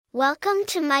Welcome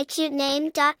to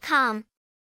mycutename.com.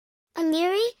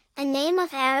 Amiri, a name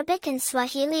of Arabic and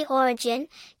Swahili origin,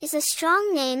 is a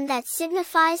strong name that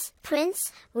signifies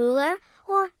prince, ruler,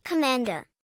 or commander.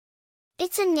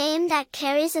 It's a name that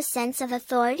carries a sense of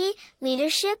authority,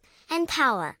 leadership, and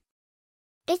power.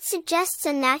 It suggests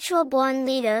a natural-born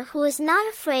leader who is not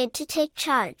afraid to take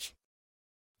charge.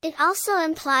 It also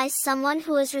implies someone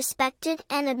who is respected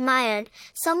and admired,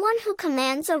 someone who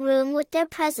commands a room with their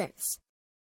presence.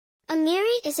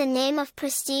 Amiri is a name of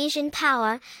prestige and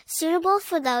power, suitable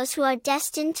for those who are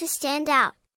destined to stand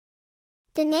out.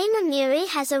 The name Amiri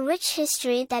has a rich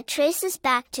history that traces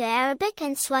back to Arabic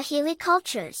and Swahili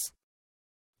cultures.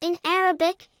 In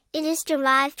Arabic, it is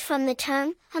derived from the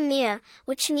term Amir,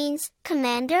 which means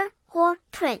commander or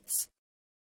prince.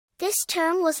 This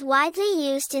term was widely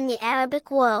used in the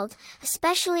Arabic world,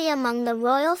 especially among the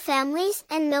royal families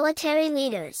and military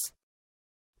leaders.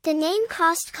 The name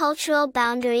crossed cultural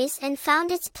boundaries and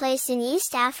found its place in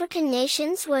East African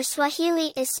nations where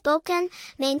Swahili is spoken,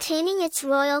 maintaining its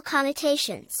royal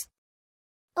connotations.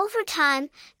 Over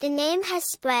time, the name has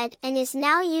spread and is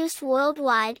now used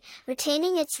worldwide,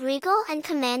 retaining its regal and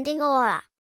commanding aura.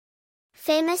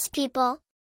 Famous people: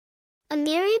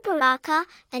 Amiri Baraka,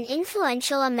 an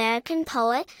influential American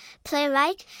poet,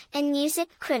 playwright, and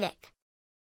music critic.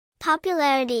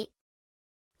 Popularity: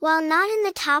 while not in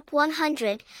the top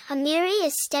 100, Amiri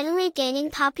is steadily gaining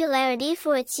popularity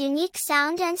for its unique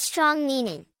sound and strong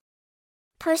meaning.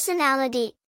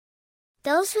 Personality: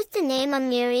 those with the name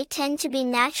Amiri tend to be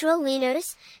natural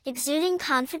leaders, exuding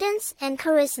confidence and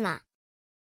charisma.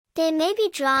 They may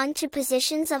be drawn to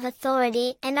positions of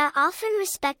authority and are often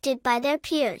respected by their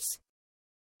peers.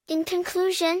 In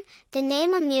conclusion, the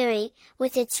name Amiri,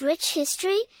 with its rich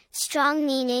history, strong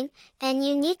meaning, and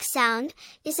unique sound,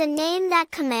 is a name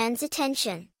that commands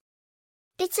attention.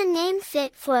 It's a name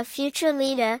fit for a future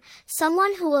leader,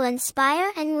 someone who will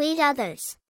inspire and lead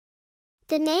others.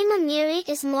 The name Amiri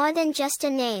is more than just a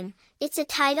name, it's a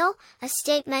title, a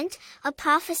statement, a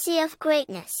prophecy of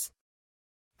greatness.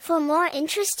 For more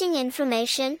interesting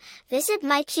information, visit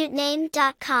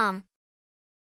mycutename.com.